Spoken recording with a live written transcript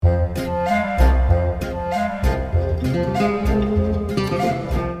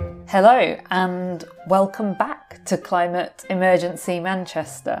Hello and welcome back to Climate Emergency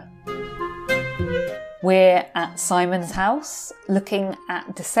Manchester. We're at Simon's house looking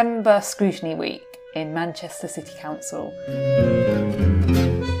at December Scrutiny Week in Manchester City Council.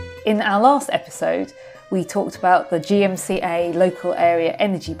 In our last episode, we talked about the GMCA Local Area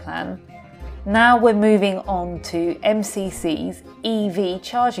Energy Plan. Now we're moving on to MCC's EV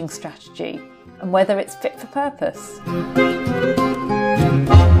charging strategy and whether it's fit for purpose.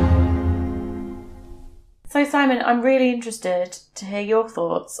 So Simon, I'm really interested to hear your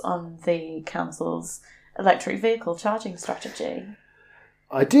thoughts on the council's electric vehicle charging strategy.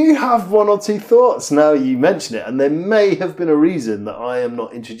 I do have one or two thoughts now you mention it, and there may have been a reason that I am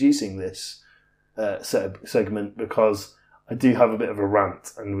not introducing this segment, because I do have a bit of a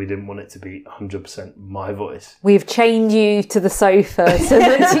rant and we didn't want it to be 100% my voice. We've chained you to the sofa so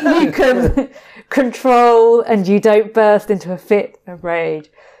that you can control and you don't burst into a fit of rage.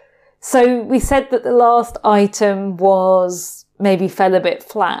 So we said that the last item maybe fell a bit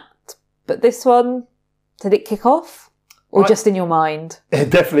flat, but this one, did it kick off? Or just in your mind?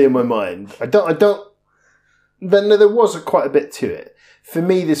 Definitely in my mind. There was quite a bit to it. For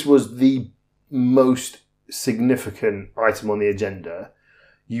me, this was the most significant item on the agenda.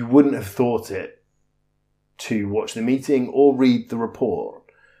 You wouldn't have thought it to watch the meeting or read the report.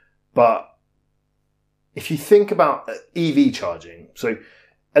 But if you think about EV charging, so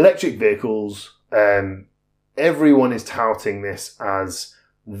electric vehicles, everyone is touting this as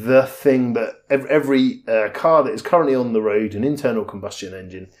the thing that every car that is currently on the road, an internal combustion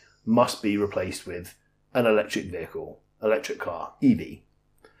engine, must be replaced with an electric vehicle, electric car, EV.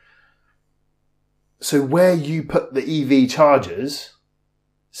 So where you put the EV chargers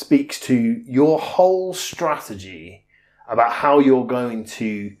speaks to your whole strategy about how you're going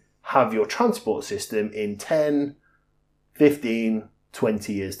to have your transport system in 10, 15,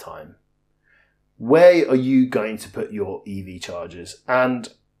 20 years' time. Where are you going to put your EV chargers? And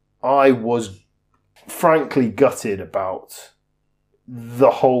I was frankly gutted about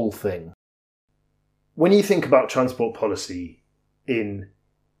the whole thing. When you think about transport policy in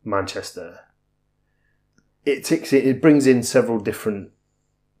Manchester, it brings in several different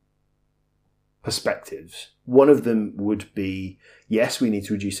perspectives. One of them would be, yes, we need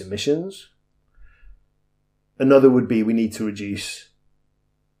to reduce emissions. Another would be we need to reduce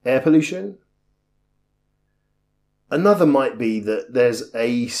air pollution. Another might be that there's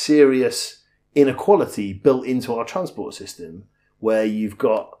a serious inequality built into our transport system where you've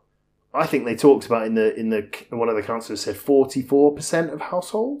got, I think they talked about in one of the councillors said 44% of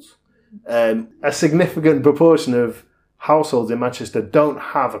households. A significant proportion of households in Manchester don't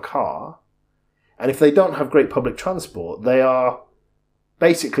have a car. And if they don't have great public transport, they are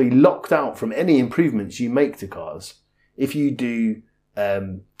basically locked out from any improvements you make to cars. If you do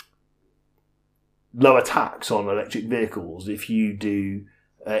lower tax on electric vehicles, if you do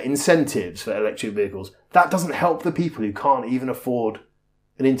incentives for electric vehicles, that doesn't help the people who can't even afford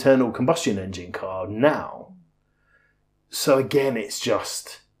an internal combustion engine car now. So again, it's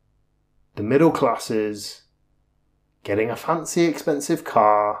just the middle classes getting a fancy, expensive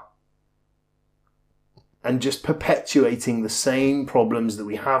car and just perpetuating the same problems that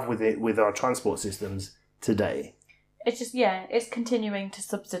we have with our transport systems today. It's just, it's continuing to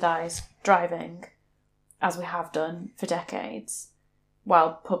subsidise driving, as we have done for decades,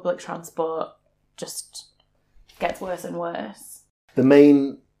 while public transport just gets worse and worse. The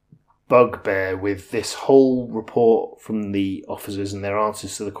main bugbear with this whole report from the officers and their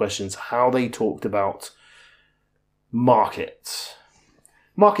answers to the questions, how they talked about markets.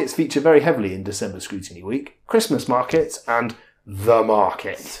 Markets feature very heavily in December Scrutiny Week. Christmas markets and the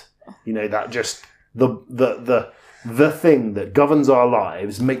market. You know, that just the thing that governs our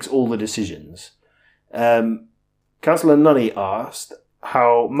lives, makes all the decisions. Councillor Nunny asked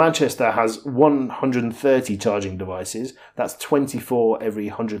how Manchester has 130 charging devices. That's 24 every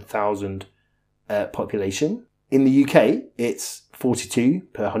 100,000 population. In the UK, it's 42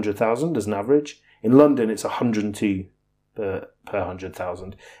 per 100,000 as an average. In London, it's 102 per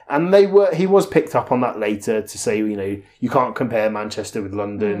 100,000. And he was picked up on that later to say, you know, you can't compare Manchester with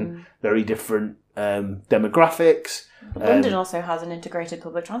London. Very different demographics. But London also has an integrated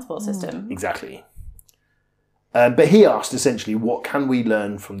public transport system. Exactly. But he asked essentially, what can we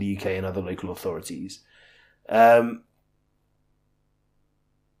learn from the UK and other local authorities? And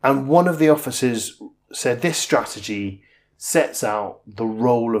one of the officers said this strategy sets out the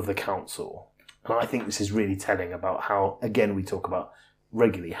role of the council. And I think this is really telling about how, again, we talk about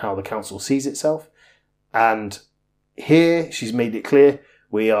regularly how the council sees itself. And here she's made it clear,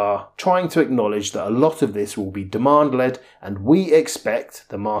 We are trying to acknowledge that a lot of this will be demand-led, and we expect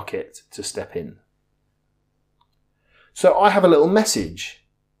the market to step in. So I have a little message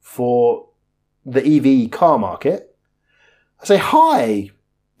for the EV car market. I say, hi,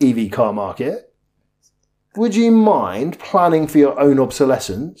 EV car market. Would you mind planning for your own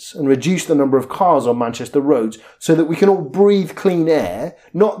obsolescence and reduce the number of cars on Manchester roads so that we can all breathe clean air,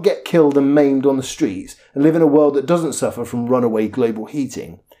 not get killed and maimed on the streets, and live in a world that doesn't suffer from runaway global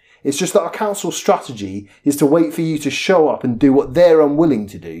heating? It's just that our council's strategy is to wait for you to show up and do what they're unwilling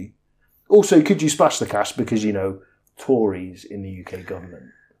to do. Also, could you splash the cash because, Tories in the UK government?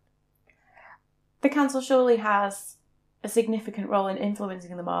 The council surely has a significant role in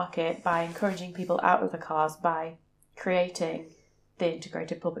influencing the market by encouraging people out of the cars by creating the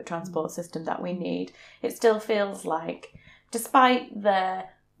integrated public transport system that we need. It still feels like, despite the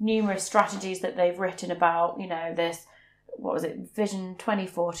numerous strategies that they've written about, this, Vision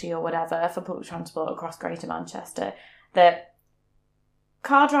 2040 or whatever for public transport across Greater Manchester, that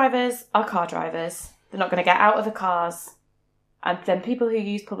car drivers are car drivers. They're not going to get out of the cars. And then people who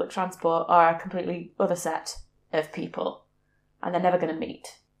use public transport are a completely other set of people, and they're never going to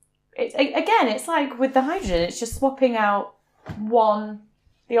meet. It's like with the hydrogen, it's just swapping out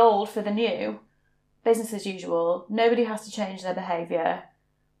the old for the new, business as usual. Nobody has to change their behaviour.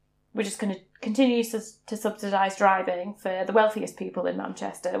 We're just going to continue to subsidise driving for the wealthiest people in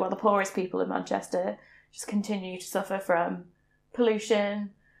Manchester, while the poorest people in Manchester just continue to suffer from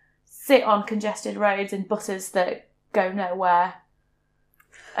pollution, sit on congested roads in buses that go nowhere,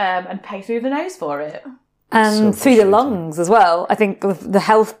 and pay through the nose for it. And through the lungs as well. I think the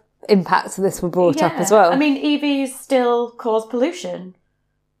health impacts of this were brought up as well. I mean, EVs still cause pollution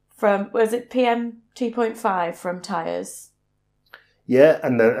from, PM 2.5 from tyres? Yeah,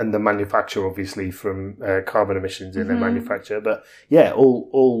 and the manufacture, obviously, from carbon emissions in their manufacture. But yeah,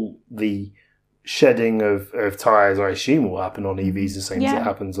 all the shedding of tyres, I assume, will happen on EVs the same as it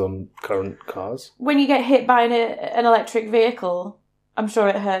happens on current cars. When you get hit by an electric vehicle, I'm sure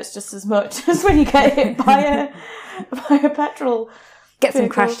it hurts just as much as when you get hit by a petrol. Get some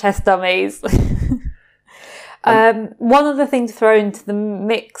crash test dummies. One other thing to throw into the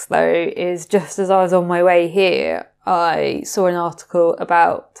mix, though, is just as I was on my way here, I saw an article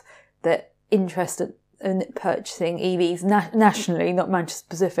about the interest in purchasing EVs nationally, not Manchester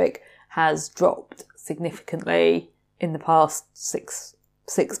specific, has dropped significantly in the past six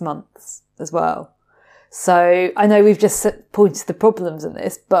months as well. So I know we've just pointed to the problems in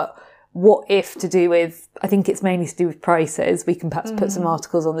this, but what if to do with, I think it's mainly to do with prices. We can perhaps put some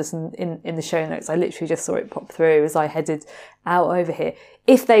articles on this in the show notes. I literally just saw it pop through as I headed out over here.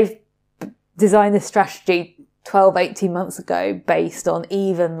 If they've designed this strategy 12, 18 months ago based on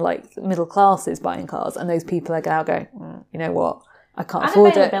even like middle classes buying cars, and those people are now going, you know what, I can't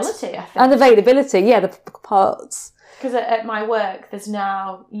afford it. And availability, I think. And availability, yeah, the parts. Because at my work, there's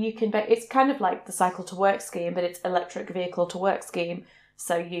now, it's kind of like the cycle to work scheme, but it's electric vehicle to work scheme.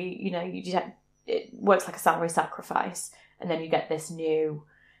 So it works like a salary sacrifice, and then you get this new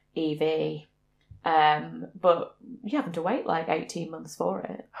EV. But you're having to wait like 18 months for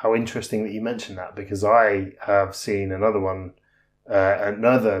it. How interesting that you mentioned that, because I have seen another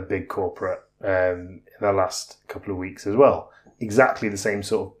big corporate in the last couple of weeks as well. Exactly the same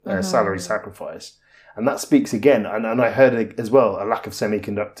sort of salary sacrifice. And that speaks again, and I heard as well, a lack of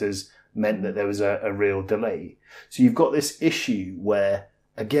semiconductors meant that there was a real delay. So you've got this issue where,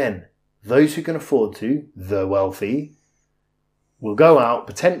 again, those who can afford to, the wealthy, will go out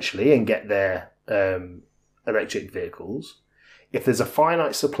potentially and get their electric vehicles. If there's a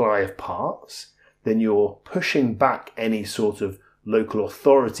finite supply of parts, then you're pushing back any sort of local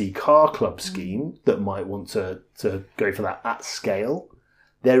authority car club scheme that might want to go for that at scale.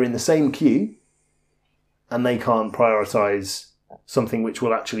 They're in the same queue, and they can't prioritise something which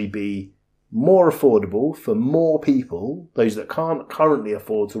will actually be more affordable for more people. Those that can't currently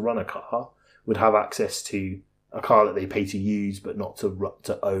afford to run a car would have access to a car that they pay to use but not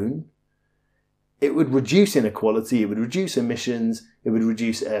to own. It would reduce inequality, it would reduce emissions, it would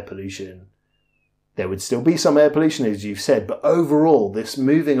reduce air pollution. There would still be some air pollution, as you've said, but overall, this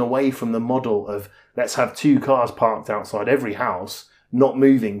moving away from the model of let's have 2 cars parked outside every house, not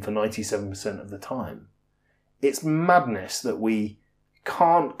moving for 97% of the time. It's madness that we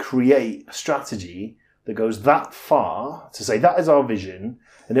can't create a strategy that goes that far to say that is our vision,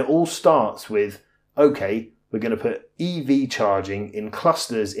 and it all starts with, okay, we're going to put EV charging in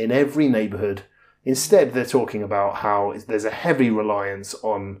clusters in every neighbourhood. Instead, they're talking about how there's a heavy reliance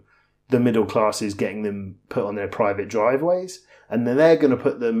on the middle classes getting them put on their private driveways, and then they're going to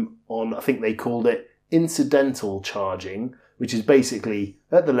put them on, I think they called it incidental charging, which is basically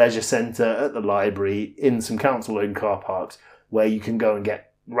at the leisure centre, at the library, in some council-owned car parks, where you can go and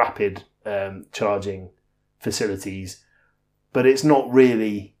get rapid charging facilities. But it's not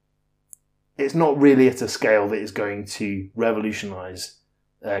really at a scale that is going to revolutionise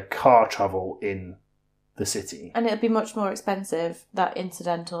car travel in the city. And it'd be much more expensive, that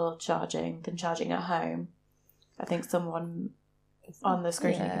incidental charging, than charging at home. I think someone on the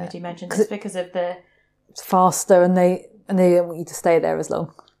scrutiny committee mentioned this because of the... It's faster and they don't want you to stay there as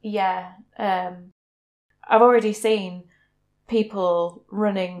long. Yeah. I've already seen people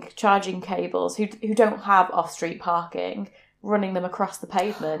running charging cables who don't have off-street parking, running them across the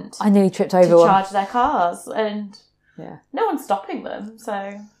pavement. I nearly tripped over to one. charge their cars, and no one's stopping them,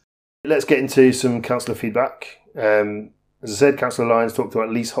 so... Let's get into some councillor feedback. As I said, Councillor Lyons talked about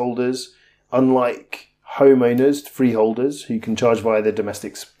leaseholders. Unlike homeowners, freeholders, who can charge via their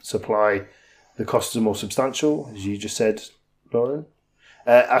domestic supply, the costs are more substantial, as you just said, Lauren.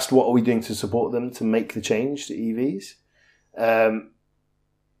 Asked what are we doing to support them to make the change to EVs.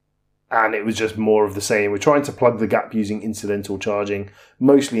 And it was just more of the same. We're trying to plug the gap using incidental charging,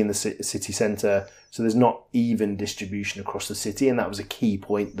 mostly in the city centre, so there's not even distribution across the city. And that was a key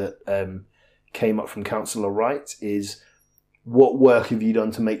point that came up from Councillor Wright, is what work have you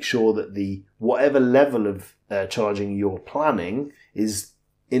done to make sure that the whatever level of charging you're planning is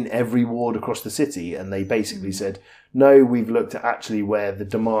in every ward across the city? And they basically said, no, we've looked at actually where the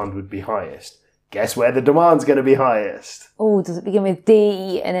demand would be highest. Guess where the demand's going to be highest? Oh, does it begin with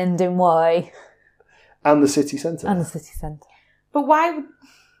D and end in Y? And the city centre. And the city centre. But why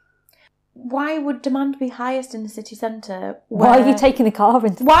would demand be highest in the city centre? Why are you taking the car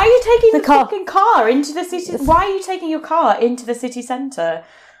into... Why are you taking the fucking car into the city... Why are you taking your car into the city centre?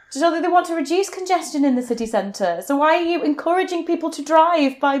 So that they want to reduce congestion in the city centre. So why are you encouraging people to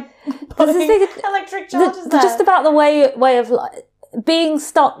drive by putting electric chargers there? Just about the way of like being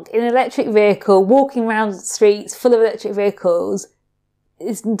stuck in an electric vehicle, walking around the streets full of electric vehicles,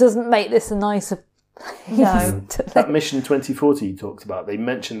 doesn't make this a nicer place. No. That Mission 2040 you talked about, they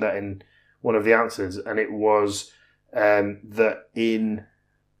mentioned that in one of the answers, and it was that in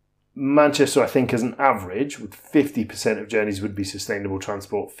Manchester, I think as an average, with 50% of journeys would be sustainable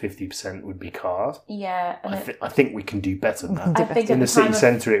transport, 50% would be cars. Yeah. I think we can do better than that. I think in the city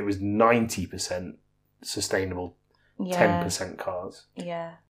centre, it was 90% sustainable, 10% cars.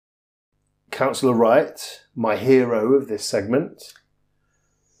 Yeah. Councillor Wright, my hero of this segment.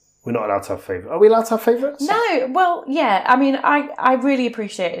 We're not allowed to have favourites. Are we allowed to have favourites? No, well, yeah. I mean, I really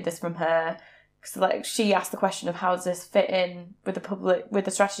appreciated this from her. Because, like, she asked the question of how does this fit in with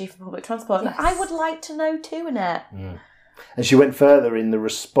the strategy for public transport. Yes. And I would like to know too, Annette. And she went further in the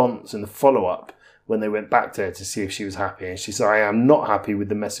response and the follow-up when they went back to her to see if she was happy. And she said, I am not happy with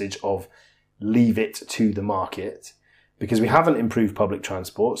the message of leave it to the market because we haven't improved public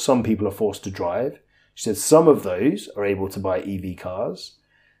transport. Some people are forced to drive. She said some of those are able to buy EV cars.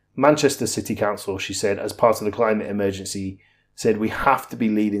 Manchester City Council, she said, as part of the climate emergency, said we have to be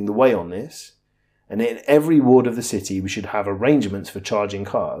leading the way on this. And in every ward of the city, we should have arrangements for charging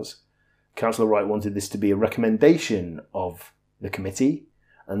cars. Councillor Wright wanted this to be a recommendation of the committee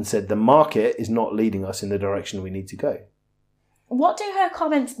and said the market is not leading us in the direction we need to go. What do her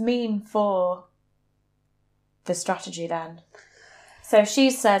comments mean for the strategy then? So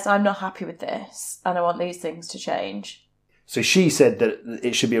she says, I'm not happy with this and I want these things to change. So she said that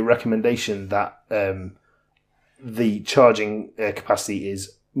it should be a recommendation that the charging capacity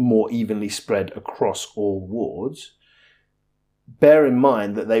is more evenly spread across all wards. Bear in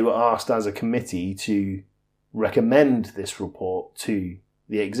mind that they were asked as a committee to recommend this report to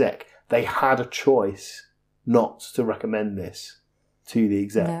the exec. They had a choice not to recommend this to the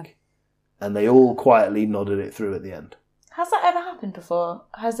exec. And they all quietly nodded it through at the end. Has that ever happened before?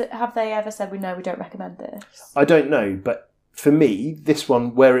 Have they ever said, no, we don't recommend this? I don't know, but for me, this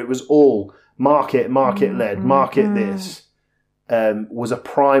one where it was all market-led, market this, was a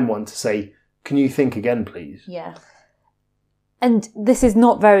prime one to say, can you think again, please? Yeah. And this is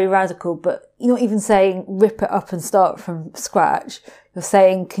not very radical, but you're not even saying rip it up and start from scratch. You're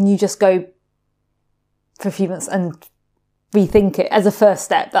saying, can you just go for a few months and rethink it as a first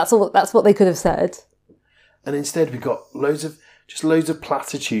step? That's all. That's what they could have said. And instead, we got loads of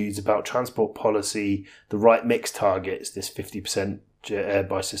platitudes about transport policy, the right mix targets, this 50%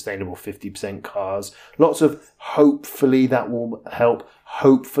 by sustainable 50% cars. Lots of hopefully that will help.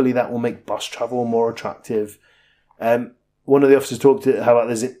 Hopefully that will make bus travel more attractive. One of the officers talked about how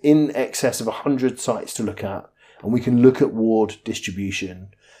there's in excess of 100 sites to look at, and we can look at ward distribution.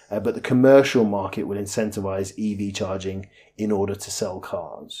 But the commercial market will incentivise EV charging in order to sell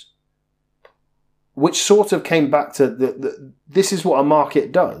cars. which sort of came back to this is what a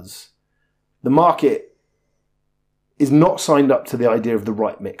market does. The market is not signed up to the idea of the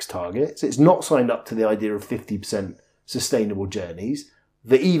right mix targets. It's not signed up to the idea of 50% sustainable journeys.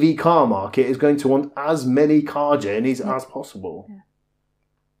 The EV car market is going to want as many car journeys as possible. Yeah.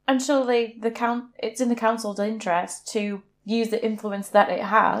 And surely it's in the council's interest to use the influence that it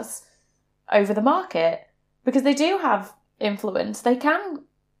has over the market, because they do have influence. They can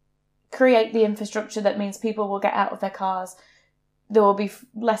create the infrastructure that means people will get out of their cars. There will be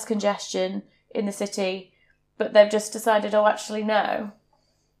less congestion in the city, but they've just decided, oh, actually, no,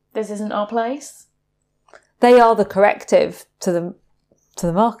 this isn't our place. They are the corrective to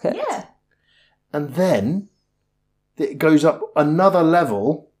the market. Yeah. And then it goes up another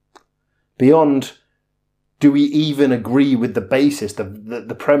level beyond, do we even agree with the basis,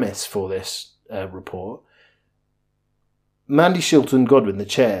 the premise for this report? Mandy Shilton Godwin, the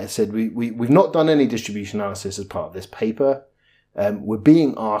chair, said, we've not done any distribution analysis as part of this paper. We're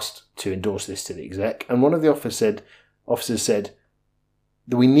being asked to endorse this to the exec. And one of the officers said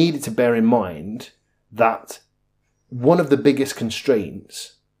that we needed to bear in mind that one of the biggest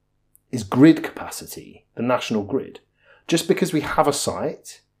constraints is grid capacity, the national grid. Just because we have a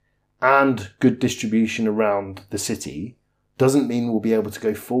site and good distribution around the city doesn't mean we'll be able to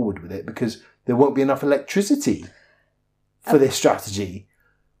go forward with it, because there won't be enough electricity for this strategy,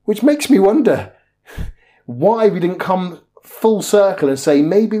 which makes me wonder why we didn't come full circle and say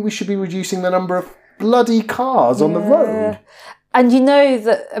maybe we should be reducing the number of bloody cars on the road. And you know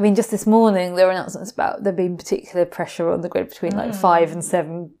that, I mean, just this morning there were announcements about there being particular pressure on the grid between like 5 and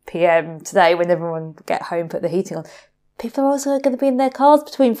 7 p.m. today, when everyone get home, put the heating on. People are also going to be in their cars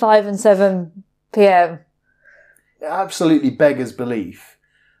between 5 and 7 p.m. It absolutely beggars belief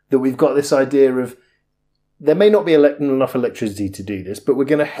that we've got this idea of there may not be enough electricity to do this, but we're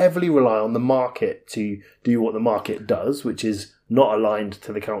going to heavily rely on the market to do what the market does, which is not aligned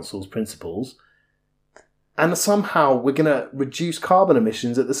to the council's principles. And somehow we're going to reduce carbon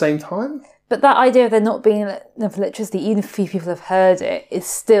emissions at the same time. But that idea of there not being enough electricity, even if few people have heard it, is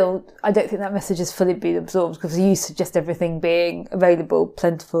still, I don't think that message has fully been absorbed, because you suggest everything being available,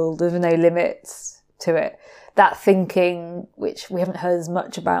 plentiful, there's no limits to it. That thinking, which we haven't heard as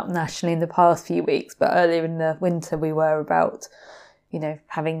much about nationally in the past few weeks, but earlier in the winter we were about,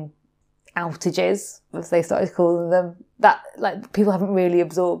 having outages, as they started calling them, that, like, people haven't really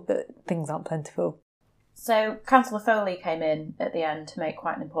absorbed that things aren't plentiful. So Councillor Foley came in at the end to make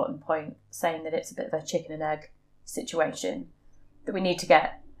quite an important point, saying that it's a bit of a chicken and egg situation, that we need to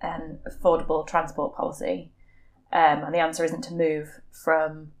get an affordable transport policy, and the answer isn't to move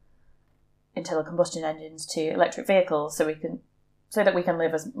from internal combustion engines to electric vehicles so that we can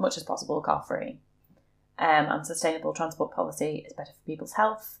live as much as possible car free. And sustainable transport policy is better for people's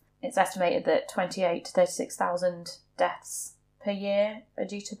health. It's estimated that 28 to 36,000 deaths per year are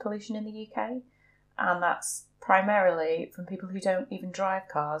due to pollution in the UK. And that's primarily from people who don't even drive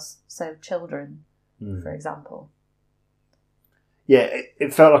cars, so children, for example. Yeah,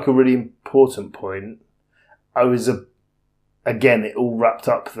 it felt like a really important point. Again, it all wrapped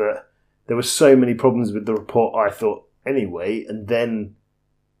up that there were so many problems with the report, I thought, anyway, and then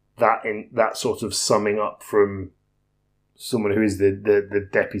that sort of summing up from someone who is the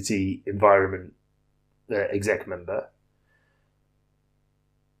deputy environment exec member.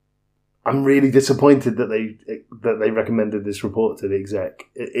 I'm really disappointed that they recommended this report to the exec.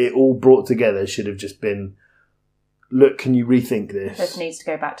 It all brought together should have just been, look, can you rethink this? This needs to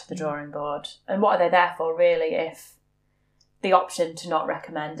go back to the drawing board. And what are they there for, really, if the option to not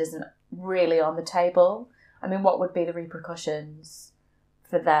recommend isn't really on the table? I mean, what would be the repercussions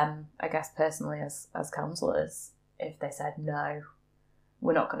for them, I guess, personally, as councillors, if they said, no,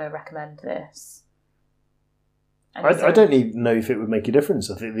 we're not going to recommend this? I don't even know if it would make a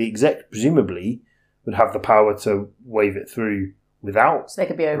difference. I think the exec presumably would have the power to wave it through without. So they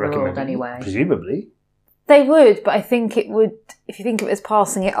could be overruled anyway. Presumably. They would, but I think it would, if you think of it as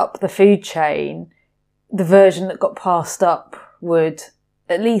passing it up the food chain, the version that got passed up would,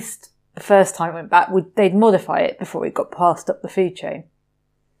 at least the first time it went back, they'd modify it before it got passed up the food chain.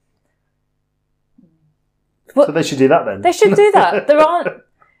 So they should do that then. They should do that.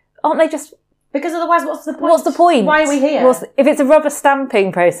 Aren't they just... Because otherwise, what's the point? What's the point? Why are we here? If it's a rubber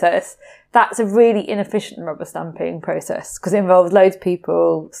stamping process, that's a really inefficient rubber stamping process, because it involves loads of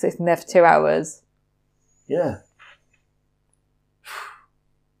people sitting there for 2 hours. Yeah.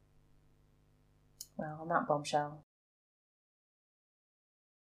 Well, on that bombshell.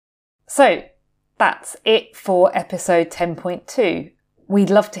 So, that's it for episode 10.2. We'd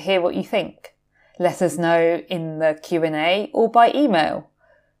love to hear what you think. Let us know in the Q&A or by email.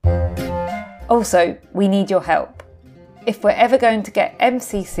 Also, we need your help. If we're ever going to get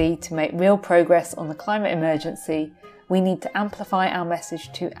MCC to make real progress on the climate emergency, we need to amplify our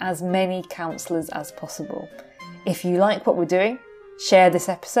message to as many councillors as possible. If you like what we're doing, share this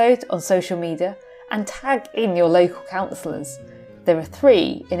episode on social media and tag in your local councillors. There are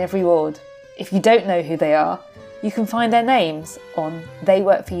 3 in every ward. If you don't know who they are, you can find their names on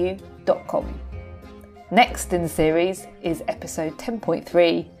theyworkforyou.com. Next in the series is episode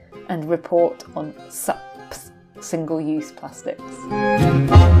 10.3 and report on SUPs, single-use plastics.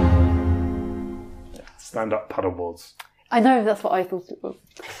 Stand-up paddleboards. I know, that's what I thought it was.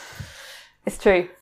 It's true.